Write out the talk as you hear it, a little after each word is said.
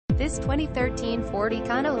This 2013 Ford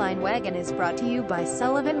ECONOLINE wagon is brought to you by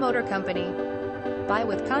Sullivan Motor Company. Buy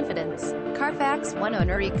with confidence. Carfax One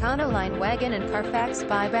Owner ECONOLINE wagon and Carfax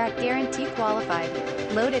buyback guarantee qualified.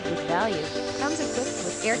 Loaded with value. Comes equipped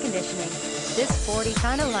with air conditioning. This Ford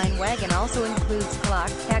ECONOLINE wagon also includes clock,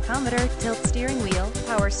 tachometer, tilt steering wheel,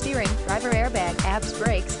 power steering, driver airbag, ABS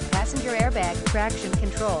brakes, passenger airbag, traction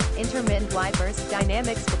control, intermittent wipers,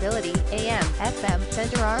 dynamic stability, AM, FM,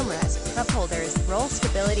 center armrest, cup holders, roll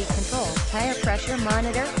stability control, tire pressure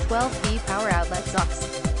monitor, 12V power outlets aux.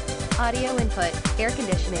 Audio input, air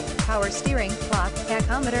conditioning, power steering, clock,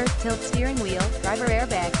 tachometer, tilt steering wheel, driver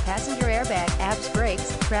airbag, passenger airbag, ABS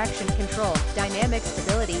brakes, traction control, dynamic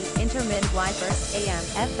stability, intermittent wipers, AM,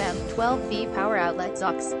 FM, 12V power outlets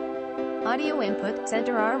aux. Audio input,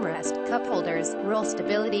 center armrest, cup holders, roll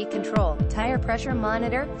stability control, tire pressure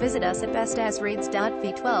monitor. Visit us at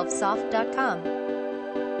bestasreads.v12soft.com.